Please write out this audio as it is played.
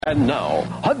And now,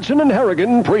 Hudson and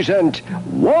Harrigan present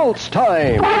Waltz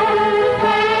Time.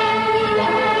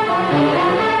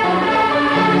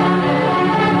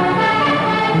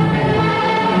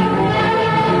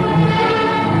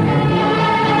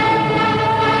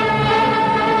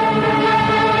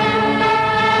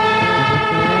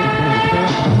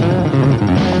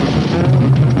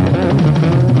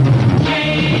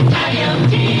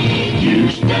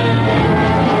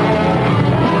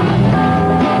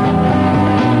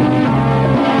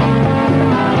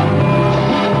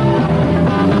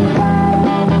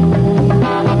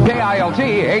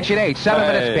 H&H, 7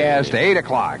 minutes past 8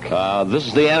 o'clock. This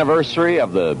is the anniversary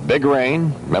of the big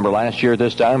rain. Remember last year at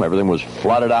this time, everything was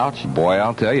flooded out? Boy,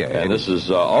 I'll tell you. And this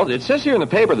is, it says here in the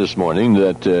paper this morning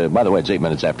that, by the way, it's 8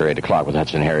 minutes after 8 o'clock with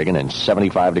Hudson and Harrigan and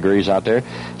 75 degrees out there.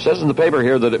 It says in the paper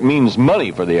here that it means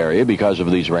money for the area because of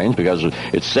these rains, because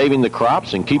it's saving the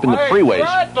crops and keeping the freeways.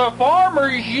 Right, the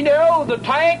farmers, the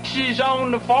taxes on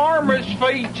the farmers'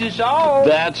 feet is off.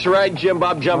 That's right, Jim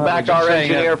Bob Jumpback, our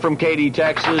engineer from Katy,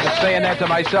 Texas. I'm saying that to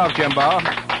myself, Jim Bob.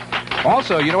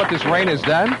 Also, you know what this rain has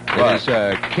done? What? It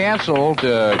has canceled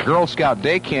Girl Scout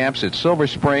day camps at Silver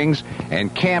Springs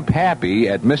and Camp Happy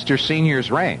at Mr.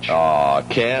 Senior's Ranch. Oh,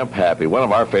 Camp Happy, one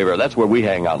of our favorite. That's where we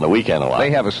hang out on the weekend a lot.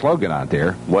 They have a slogan out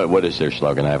there. What is their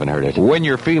slogan? I haven't heard it. When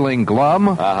you're feeling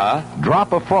glum,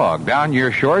 drop a frog down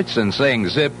your shorts and sing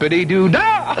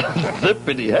zippity-doo-dah!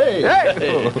 Zippity-hey!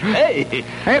 Hey!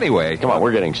 Anyway. Come on,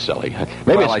 we're getting silly.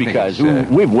 Maybe it's because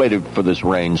we've waited for this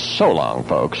rain so long,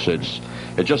 folks. It's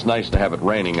just nice to have it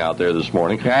raining out there this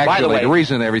morning. Actually, by the way, the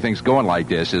reason everything's going like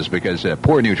this is because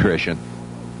poor nutrition.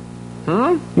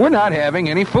 We're not having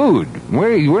any food.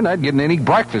 We're not getting any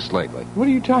breakfast lately. What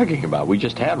are you talking about? We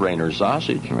just had Rainer's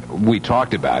sausage. We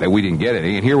talked about it. We didn't get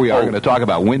any. And here we are going to talk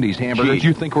about Wendy's hamburgers.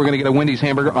 You think we're going to get a Wendy's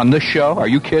hamburger on this show? Are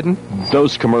you kidding?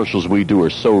 Those commercials we do are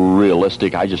so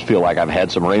realistic, I just feel like I've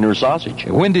had some Rainer's sausage.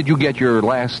 When did you get your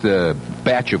last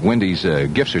batch of Wendy's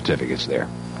gift certificates there?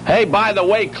 Hey, by the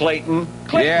way, Clayton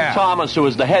Thomas, who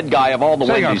is the head guy of all the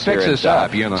Wendy's here in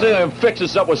town. So fix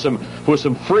this up with some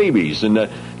freebies, and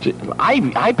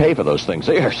I pay for those things.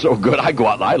 They are so good. I go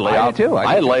out and I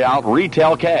lay out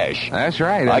retail cash. That's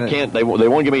right. I can't. They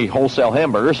won't give me wholesale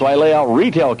hamburgers, so I lay out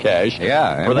retail cash.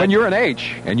 Yeah, and when you're an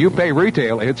H and you pay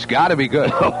retail, it's got to be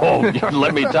good.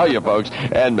 Let me tell you, folks.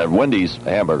 And Wendy's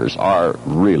hamburgers are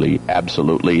really,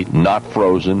 absolutely not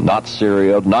frozen, not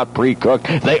cereal, not pre-cooked.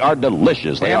 They are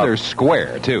delicious. And they're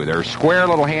square too. They're square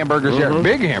little hamburgers. They're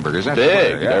big hamburgers. That's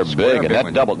big. They're big.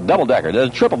 And that double decker. The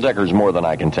triple decker is more than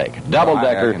I can take. Double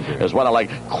decker is what I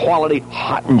like. Quality,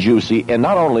 hot and juicy. And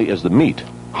not only is the meat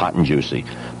hot and juicy,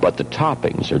 but the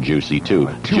toppings are juicy too.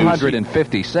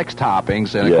 256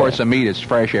 toppings, and of course the meat is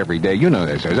fresh every day. You know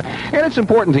this, and it's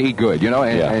important to eat good.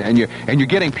 And you're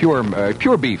getting pure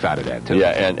beef out of that too.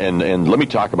 Yeah, and let me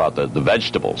talk about the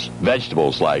vegetables.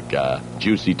 Vegetables like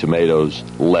juicy tomatoes,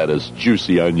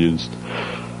 juicy onions.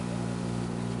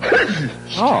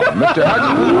 Mr.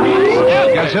 Hudson.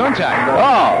 Gesundheit.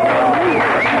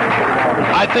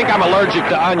 I think I'm allergic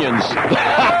to onions.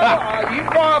 You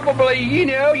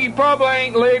probably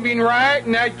ain't living right,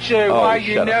 and that's why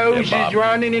your nose is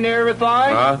running and everything.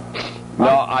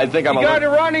 No, I think I'm allergic. You got a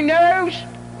runny nose?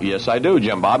 Yes, I do,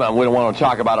 Jim Bob, and we don't want to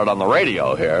talk about it on the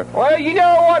radio here. Well, you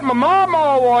know what my mom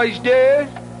always does?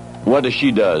 What does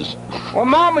she does? Well,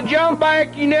 Mama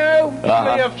Jumpback,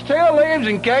 still lives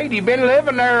in Katy. Been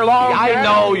living there a long time. I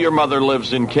know your mother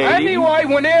lives in Katy. Anyway,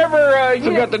 whenever... What's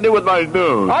it got to do with my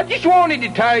nose? I just wanted to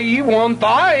tell you one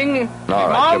thing. All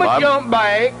right, Mama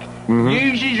Jumpback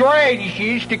uses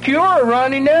radishes to cure a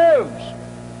runny nose.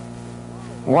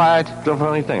 What? The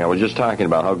funny thing, I was just talking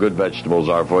about how good vegetables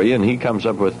are for you, and he comes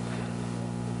up with...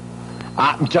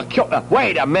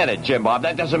 wait a minute, Jim Bob.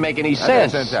 That doesn't make any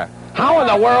sense. How in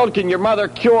the world can your mother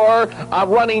cure a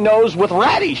runny nose with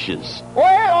radishes?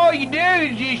 Well, all you do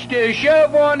is just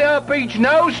shove one up each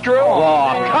nostril.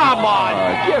 Oh, come on.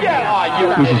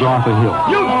 This is Arthur Hill.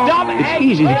 You dumb... It's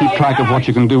easy to keep track of what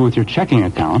you can do with your checking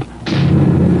account.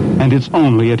 And it's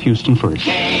only at Houston First.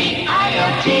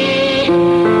 KILT.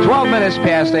 12 minutes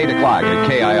past 8 o'clock at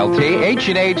KILT.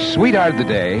 H&H Sweetheart of the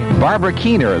Day, Barbara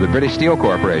Keener of the British Steel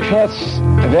Corporation. That's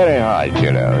very right,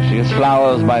 She gets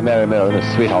flowers by Mary Millen,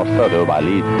 a sweetheart photo by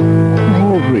Lee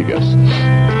Rodriguez.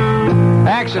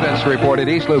 Accidents reported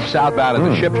East Loop southbound at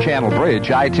the Ship Channel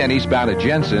Bridge, I-10 eastbound at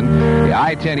Jensen, the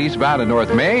I-10 eastbound at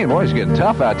North Main. Boy, it's getting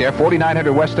tough out there.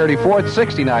 4900 West 34th,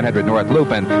 6900 North Loop,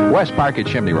 and West Park at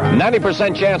Chimney Rock.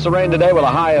 90% chance of rain today with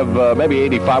a high of maybe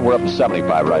 85. We're up to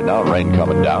 75 right now. Rain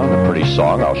coming down. A pretty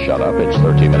song. I'll shut up. It's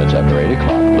 13 minutes after 8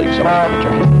 o'clock. Leave somebody.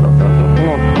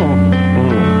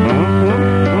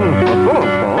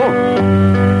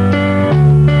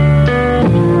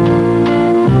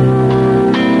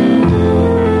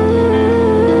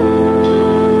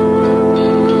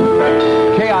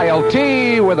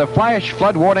 flash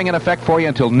flood warning in effect for you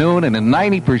until noon and a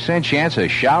 90% chance of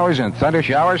showers and thunder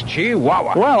showers.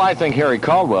 Chihuahua. Well, I think Harry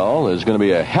Caldwell is going to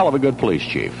be a hell of a good police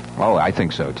chief. Oh, I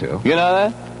think so, too. You know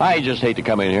that? I just hate to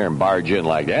come in here and barge in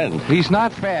like that. He's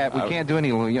not fat. We can't do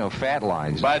any, fat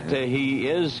lines. But he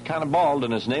is kind of bald,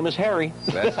 and his name is Harry.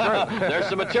 That's true. There's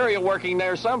some material working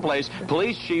there someplace.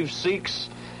 Police chief seeks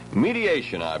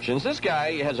mediation options. This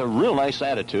guy has a real nice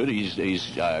attitude. He's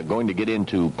going to get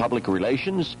into public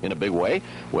relations in a big way,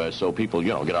 so people,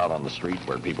 get out on the street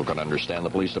where people can understand the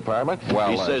police department. Well,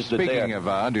 he says speaking of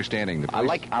understanding the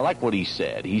police, I like what he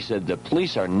said. He said the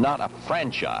police are not a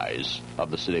franchise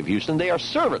of the city of Houston. They are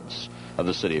servants of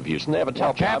the city of Houston. They have a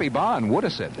tough job. Pappy Bond would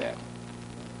have said that.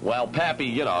 Well, Pappy,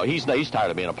 he's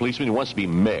tired of being a policeman. He wants to be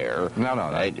mayor.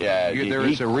 No.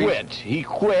 He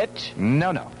quit.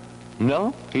 No.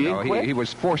 No? He didn't quit? He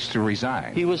was forced to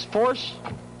resign. He was forced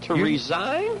to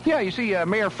resign? Yeah, you see,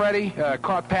 Mayor Freddie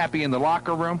caught Pappy in the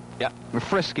locker room. Yeah.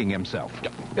 Frisking himself. Yeah.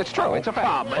 It's true. It's a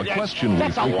fact. A question we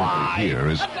frequently hear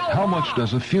is, how much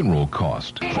does a funeral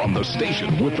cost? From the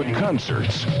station with the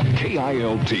concerts,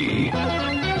 KILT.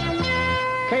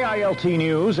 KILT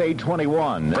News,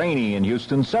 821. Rainy in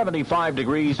Houston, 75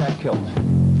 degrees at KILT.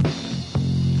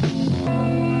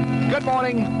 Good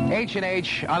morning,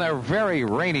 H&H, on a very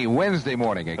rainy Wednesday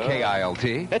morning at KILT.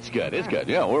 It's good.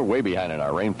 We're way behind in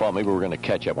our rainfall. Maybe we're going to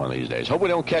catch up one of these days. Hope we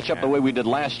don't catch up the way we did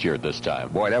last year at this time.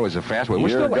 Boy, that was a fast one. We're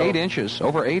still 8 inches,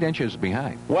 over 8 inches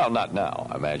behind. Well, not now.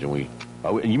 I imagine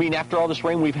you mean after all this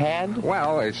rain we've had?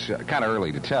 Well, it's kind of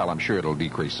early to tell. I'm sure it'll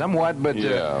decrease somewhat, but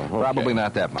probably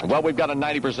not that much. Well, we've got a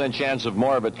 90% chance of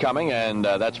more of it coming, and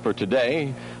that's for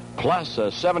today. Plus a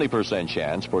 70%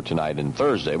 chance for tonight and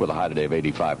Thursday with a high today of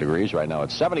 85 degrees. Right now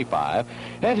it's 75.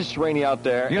 And it's rainy out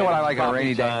there. You know what I like on a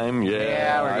rainy time? Day?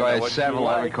 Yeah, we're going to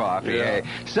 7-Eleven coffee. Yeah. Hey,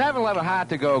 7-Eleven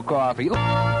hot-to-go coffee.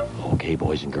 Okay,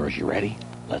 boys and girls, you ready?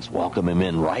 Let's welcome him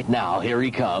in right now. Here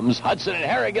he comes, Hudson and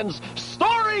Harrigan's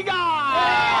Story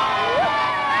Guy!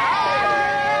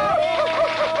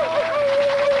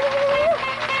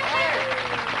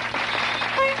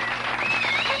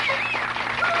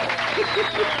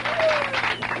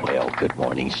 Well, good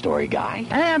morning, Story Guy.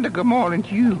 And a good morning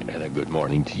to you. And a good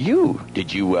morning to you.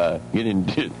 Did you, I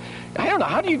don't know,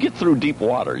 how do you get through deep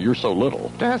water? You're so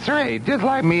little. That's right. Just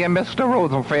like me and Mr.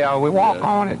 Rosenfeld, we walk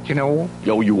on it, Yo,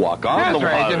 you walk on That's the water.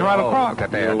 That's right, just run across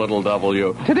it there. You're a little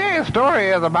W. Today's story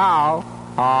is about,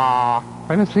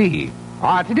 let me see.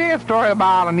 Today's story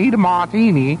about Anita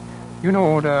Martini, to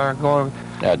go to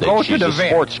the vet. She's a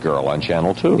sports girl on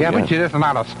Channel 2. Yeah, but it's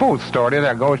not a sports story.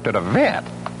 That goes to the vet.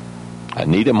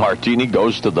 Anita Martini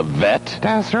goes to the vet?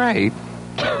 That's right.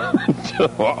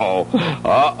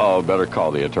 Uh-oh. Better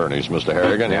call the attorneys, Mr.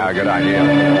 Harrigan. Yeah, good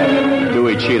idea.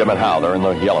 Dewey, Cheatham, and Howe. They're in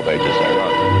the yellow pages there.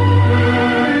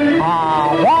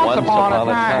 Once upon a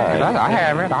time. I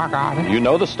have it. I got it. You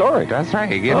know the story. That's right.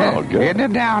 Getting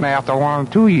it down after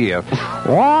 2 years.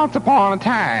 Once upon a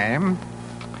time,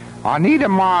 Anita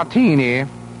Martini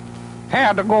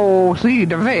had to go see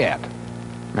the vet.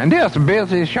 And this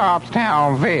busy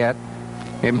Sharpstown vet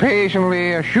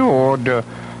impatiently assured the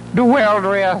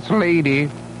well-dressed lady,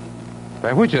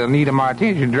 which is Anita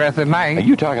Martini, she dressed at night. Are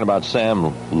you talking about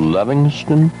Sam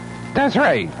Livingston? That's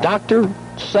right. Dr.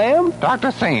 Sam?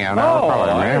 Dr. Sam.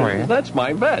 Anyway. That's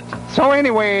my vet. So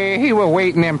anyway, he was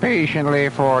waiting impatiently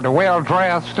for the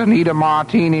well-dressed Anita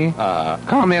Martini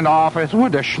come in the office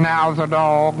with the Schnauzer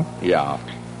dog. Yeah.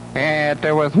 And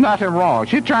there was nothing wrong.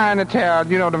 She's trying to tell,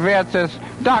 the vet says,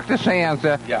 Dr. Sam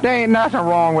said, there ain't nothing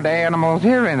wrong with the animals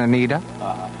here in Anita.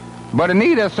 But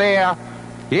Anita said,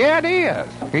 yeah, it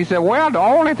is. He said, well, the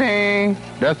only thing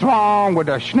that's wrong with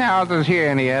the Schnauzers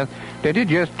here is that there's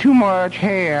just too much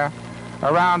hair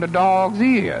around the dog's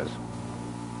ears.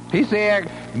 He said,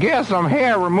 get some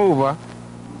hair remover,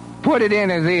 put it in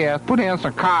his ears, put in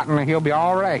some cotton, and he'll be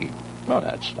all right. Oh,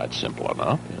 that's simple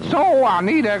enough. So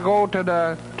Anita go to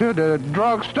the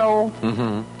drugstore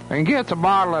and gets a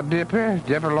bottle of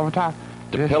depilatory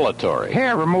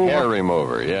hair remover. Hair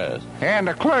remover, yes. And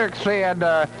the clerk said,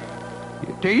 to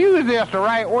use this the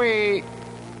right way,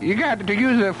 you got to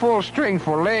use it full strength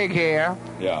for leg hair.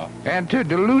 Yeah. And to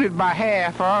dilute it by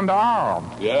half for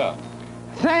underarm. Yeah.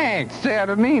 Thanks, said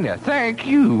Anita. Thank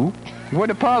you. With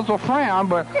a puzzled frown,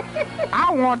 but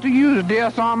I want to use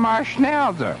this on my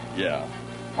Schnauzer. Yeah.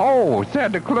 Oh,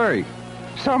 said the clerk,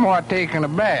 somewhat taken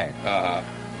aback.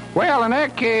 Well, in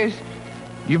that case,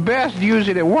 you best use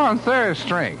it at 1/3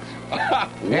 strength.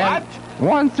 What?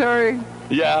 1/3?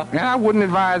 Yeah. And I wouldn't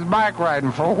advise bike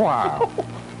riding for a while.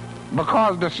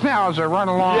 Because the Schnauzer run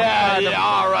along. Yeah,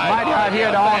 all right. Might not hear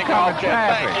all kind of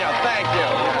traffic. Thank you.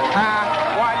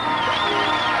 What?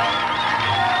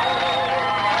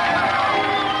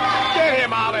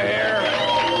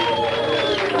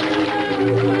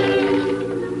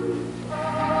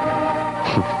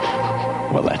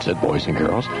 That's it, boys and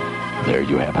girls. There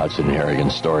you have Hudson and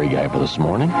Harrigan's story guy for this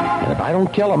morning. And if I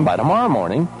don't kill him by tomorrow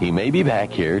morning, he may be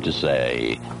back here to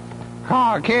say...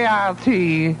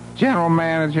 KILT General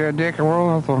Manager Dick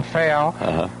Rosenfeld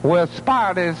was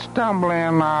spotted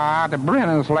stumbling out of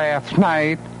Brennan's last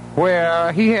night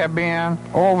where he had been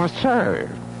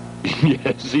overserved.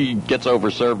 Yes, he gets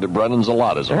overserved at Brennan's a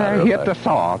lot, as a matter of fact. Hit the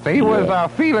sauce. He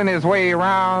was feeling his way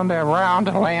around the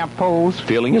lamppost.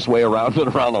 Feeling his way around and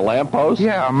around the lamppost?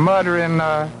 Yeah, muttering,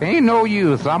 ain't no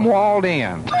use, I'm walled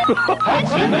in.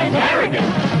 Hudson and Harrigan.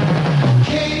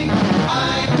 KILT.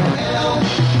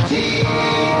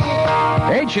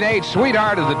 H&H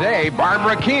Sweetheart of the Day,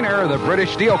 Barbara Keener of the British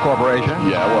Steel Corporation.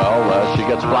 Yeah, well, she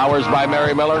gets flowers by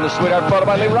Mary Miller and a sweetheart photo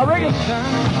by Lee Rodriguez.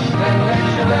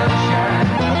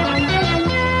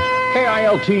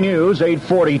 KILT News,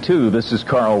 842. This is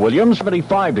Carl Williams,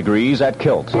 75 degrees at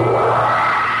KILT.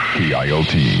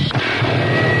 KILT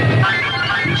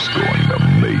is going to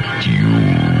make you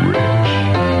rich.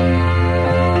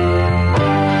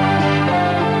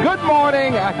 Good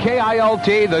morning,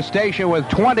 KILT, the station with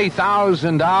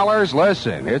 $20,000.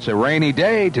 Listen, it's a rainy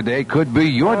day. Today could be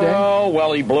your day. Oh,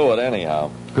 well, he blew it anyhow.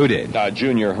 Who did?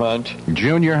 Junior Hunt.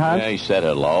 Junior Hunt? Yeah, he said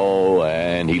hello,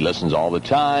 and he listens all the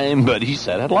time, but he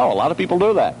said hello. A lot of people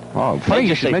do that. Oh, funny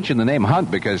you should mention the name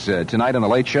Hunt, because tonight on The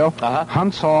Late Show,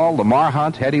 Hunt's Hall, Lamar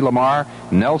Hunt, Eddie Lamar,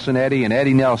 Nelson Eddie, and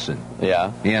Eddie Nelson.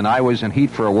 Yeah. And I was in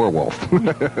heat for a werewolf.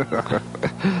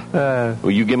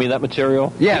 Will you give me that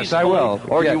material? Yes, I will.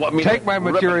 Or you want me Take my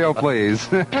material, please.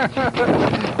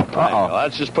 Uh-oh.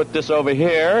 Let's just put this over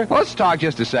here. Let's talk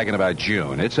just a second about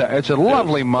June. It's a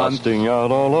lovely month. Busting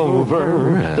out all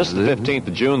over. This is the 15th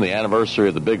of June, the anniversary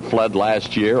of the big flood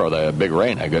last year, or the big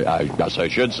rain, I guess I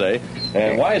should say.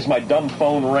 And why is my dumb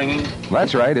phone ringing?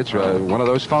 That's right. It's one of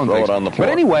those phone things. Throw it on the floor.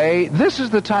 But anyway, this is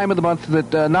the time of the month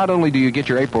that not only do you get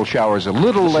your April showers a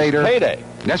little later. It's payday.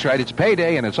 That's right. It's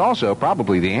payday, and it's also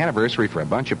probably the anniversary for a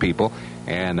bunch of people.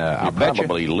 And I'll bet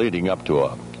probably leading up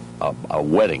to a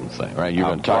wedding thing, right? You're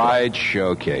going to talk bride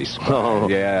showcase.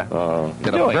 Yeah.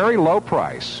 At a very low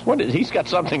price. He's got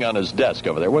something on his desk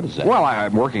over there. What is that? Well,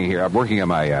 I'm working here. I'm working on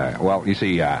my, you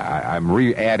see, I'm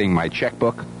re-adding my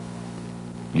checkbook.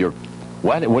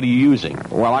 What are you using?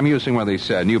 Well, I'm using one of these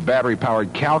new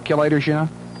battery-powered calculators, you know.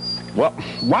 Well,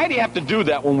 why do you have to do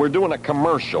that when we're doing a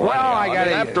commercial? Well,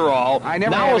 after all,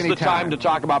 now is the time to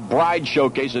talk about Bride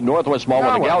Showcase at Northwest Mall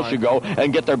where the gals should go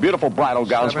and get their beautiful bridal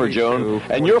gowns for June.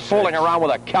 And you're fooling around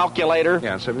with a calculator?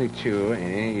 Yeah, 72 and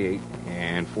 88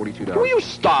 and $42. Will you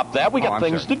stop that? We got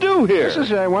things to do here. This is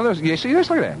one of those. You see this?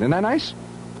 Look at that. Isn't that nice?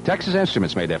 Texas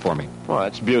Instruments made that for me. Well,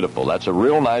 that's beautiful. That's a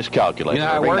real nice calculator. You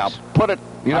know how it works? Now, put it.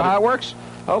 You know how it works?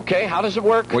 Okay, how does it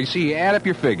work? Well, you see, you add up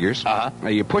your figures,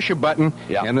 you push a button,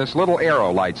 and this little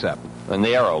arrow lights up. And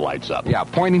the arrow lights up. Yeah,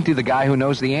 pointing to the guy who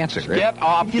knows the answer. Right? Get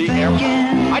off the arrow.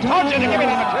 I told you to give me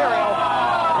the material.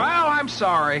 Well, I'm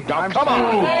sorry. Come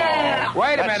on.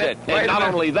 Wait a minute. And not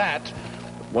only that,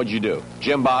 what'd you do?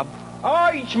 Jim Bob? Oh,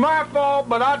 it's my fault,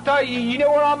 but I'll tell you, you know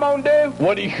what I'm going to do?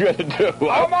 What are you going to do?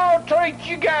 I'm going to treat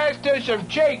you guys to some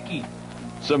chicken.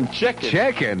 Some chicken?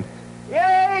 Chicken?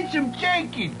 Yeah, some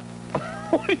chicken.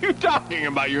 What are you talking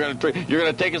about? You're going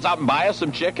to take us out and buy us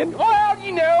some chicken? Well,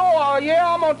 you know,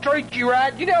 I'm going to treat you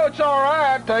right. You know, it's all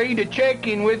right to eat a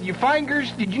chicken with your fingers.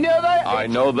 Did you know that? I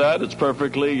know that. It's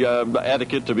perfectly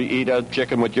etiquette to eat a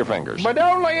chicken with your fingers. But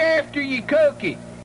only after you cook it.